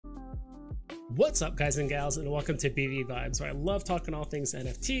What's up, guys and gals, and welcome to BV Vibes, where I love talking all things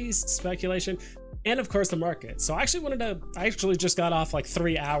NFTs, speculation, and of course the market. So I actually just got off like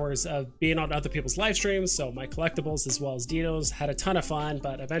 3 hours of being on other people's live streams, so my collectibles as well as Dino's, had a ton of fun.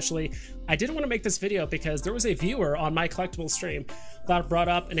 But eventually I didn't want to make this video because there was a viewer on my collectibles stream that brought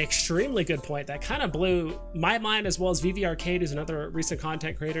up an extremely good point that kind of blew my mind, as well as Veve Arcade, who's another recent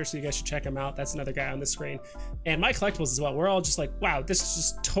content creator, so you guys should check him out. That's another guy on the screen, and my collectibles as well. We're all just like, wow, this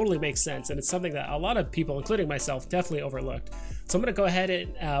just totally makes sense, and it's something that a lot of people, including myself, definitely overlooked. So I'm gonna go ahead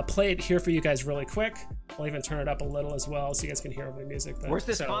and play it here for you guys really quick. I'll even turn it up a little as well so you guys can hear over the music. But, where's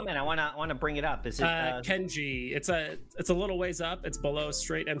this comment? I wanna bring it up. Is it Kenji? It's a little ways up. It's below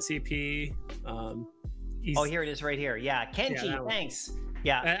straight MCP. Oh, here it is right here. Yeah, Kenji, yeah, thanks.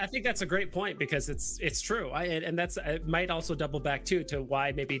 Yeah, I think that's a great point because it's true. And that's, it might also double back too to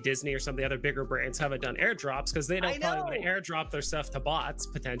why maybe Disney or some of the other bigger brands haven't done airdrops, because they don't probably want to airdrop their stuff to bots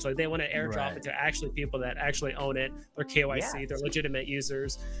potentially. They want to airdrop it to actually people that actually own it. They're KYC, they're legitimate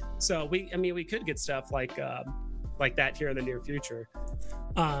users. So we could get stuff like that here in the near future.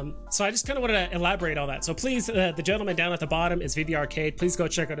 So I just kind of wanted to elaborate on that. So please, the gentleman down at the bottom is Veve Arcade. Please go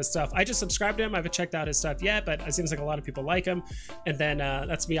check out his stuff. I just subscribed to him. I haven't checked out his stuff yet, but it seems like a lot of people like him. And then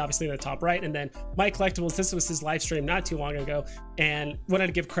that's me, obviously, in the top right. And then my collectibles, this was his live stream not too long ago, and wanted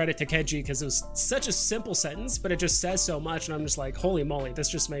to give credit to Kenji because it was such a simple sentence, but it just says so much, and I'm just like, holy moly, this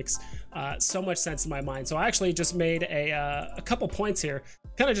just makes so much sense in my mind. So I actually just made a couple points here,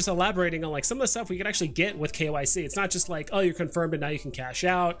 kind of just elaborating on like some of the stuff we could actually get with KYC. It's not just like, oh, you're confirmed and now you can cash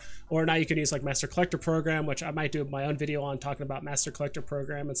out, or now you can use like Master Collector Program, which I might do my own video on, talking about Master Collector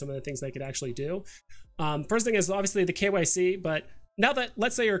Program and some of the things they could actually do. First thing is obviously the KYC, but now that,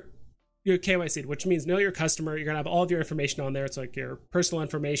 let's say you're KYC'd, which means know your customer, you're gonna have all of your information on there. It's like your personal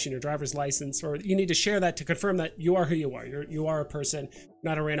information, your driver's license, or you need to share that to confirm that you are who you are. You are a person,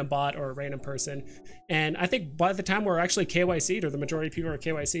 not a random bot or a random person. And I think by the time we're actually KYC'd, or the majority of people are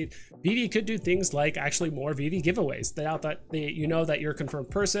KYC'd, Veve could do things like actually more Veve giveaways. You know that you're a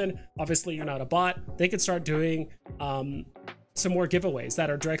confirmed person. Obviously, you're not a bot. They could start doing some more giveaways that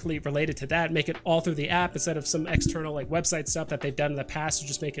are directly related to that, make it all through the app instead of some external like website stuff that they've done in the past, to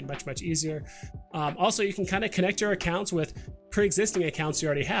just make it much easier. Also, you can kind of connect your accounts with pre-existing accounts you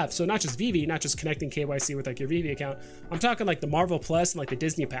already have. So not just Veve, not just connecting KYC with like your Veve account. I'm talking like the Marvel Plus and like the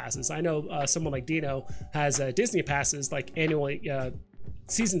Disney passes. I know someone like Dino has Disney passes, like annually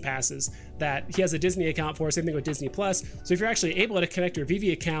season passes, that he has a Disney account for. Same thing with Disney Plus. So if you're actually able to connect your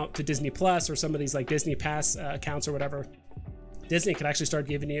Veve account to Disney Plus or some of these like Disney Pass accounts or whatever, Disney could actually start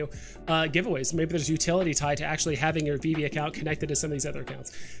giving you giveaways. Maybe there's utility tied to actually having your Veve account connected to some of these other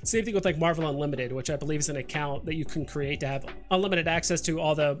accounts. Same thing with like Marvel Unlimited, which I believe is an account that you can create to have unlimited access to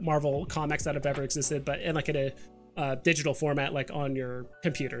all the Marvel comics that have ever existed, but in like in a digital format, like on your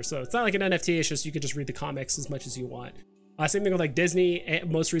computer. So it's not like an NFT, it's just you can just read the comics as much as you want. Same thing with like Disney,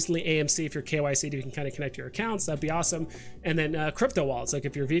 most recently AMC. If you're KYC'd, you can kind of connect your accounts. That'd be awesome. And then crypto wallets. Like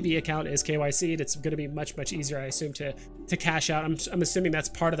if your Veve account is KYC'd, it's going to be much easier, I assume, to cash out. I'm assuming that's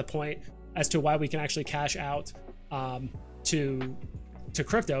part of the point as to why we can actually cash out to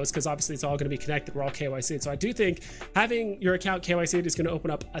cryptos, because obviously it's all going to be connected. We're all KYC'd. So I do think having your account KYC'd is going to open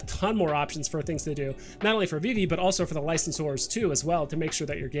up a ton more options for things to do, not only for Veve, but also for the licensors too, as well, to make sure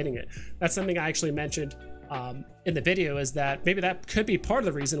that you're getting it. That's something I actually mentioned in the video, is that maybe that could be part of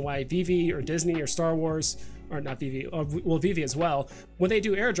the reason why Veve or Disney or Star Wars, or not Veve, or well, Veve as well, when they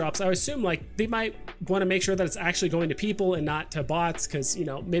do airdrops, I assume like they might want to make sure that it's actually going to people and not to bots, because, you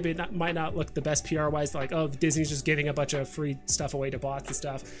know, maybe it might not look the best PR wise, like, oh, Disney's just giving a bunch of free stuff away to bots and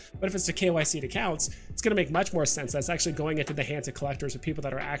stuff. But if it's to KYC'd accounts, it's going to make much more sense. That's actually going into the hands of collectors, or people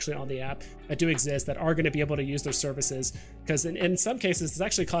that are actually on the app, that do exist, that are going to be able to use their services. Because in some cases, it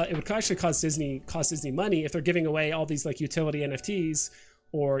would actually cost Disney money if they're giving away all these like utility NFTs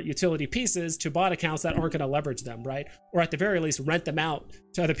or utility pieces to bot accounts that aren't going to leverage them, right? Or at the very least, rent them out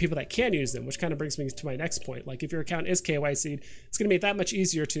to other people that can use them, which kind of brings me to my next point. Like if your account is KYC'd, it's going to be that much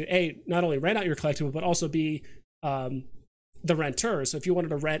easier to not only rent out your collectible, but also be the renter. So if you wanted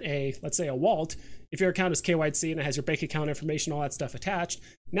to rent let's say a Walt, if your account is KYC'd and it has your bank account information, all that stuff attached,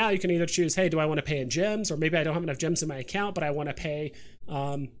 now you can either choose, hey, do I want to pay in gems, or maybe I don't have enough gems in my account, but I want to pay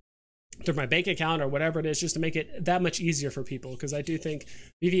through my bank account or whatever it is, just to make it that much easier for people. Because I do think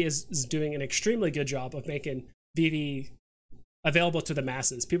Veve is doing an extremely good job of making Veve available to the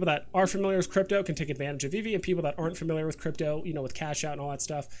masses. People that are familiar with crypto can take advantage of Veve, and people that aren't familiar with crypto, you know, with cash out and all that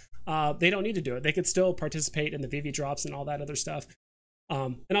stuff, they don't need to do it. They could still participate in the Veve drops and all that other stuff.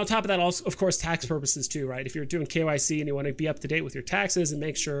 And on top of that, also, of course, tax purposes too, right? If you're doing KYC and you want to be up to date with your taxes and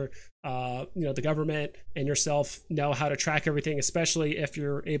make sure, the government and yourself know how to track everything, especially if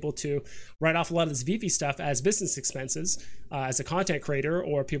you're able to write off a lot of this Veve stuff as business expenses, as a content creator,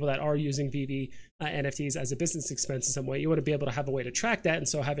 or people that are using Veve NFTs as a business expense in some way, you want to be able to have a way to track that. And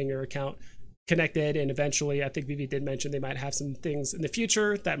so having your account connected, and eventually, I think Veve did mention they might have some things in the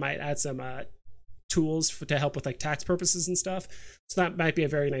future that might add some tools to help with like tax purposes and stuff. So that might be a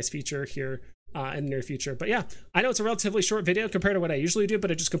very nice feature here in the near future. But yeah, I know it's a relatively short video compared to what I usually do, but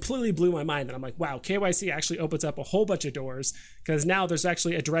it just completely blew my mind. And I'm like, wow, KYC actually opens up a whole bunch of doors, because now there's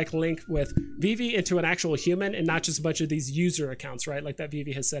actually a direct link with Veve into an actual human and not just a bunch of these user accounts, right? Like that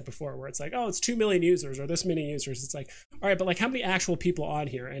Veve has said before, where it's like, oh, it's 2 million users or this many users. It's like, all right, but like how many actual people on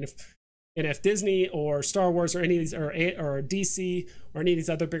here? And if Disney or Star Wars or any of these, or DC or any of these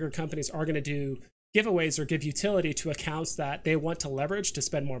other bigger companies are going to do giveaways or give utility to accounts that they want to leverage to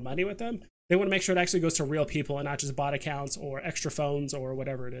spend more money with them, they want to make sure it actually goes to real people and not just bot accounts or extra phones or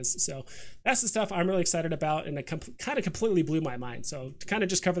whatever it is. So that's the stuff I'm really excited about, and it kind of completely blew my mind. So to kind of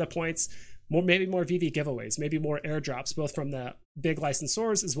just cover the points, maybe more Veve giveaways, maybe more airdrops, both from the big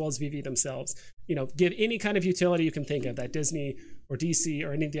licensors as well as Veve themselves. Give any kind of utility you can think of that Disney or DC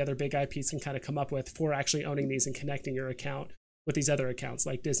or any of the other big IPs can kind of come up with for actually owning these and connecting your account with these other accounts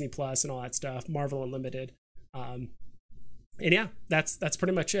like Disney Plus and all that stuff, Marvel Unlimited. And yeah, that's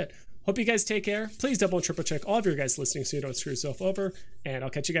pretty much it. Hope you guys take care. Please double and triple check all of your guys listening so you don't screw yourself over, and I'll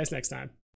catch you guys next time.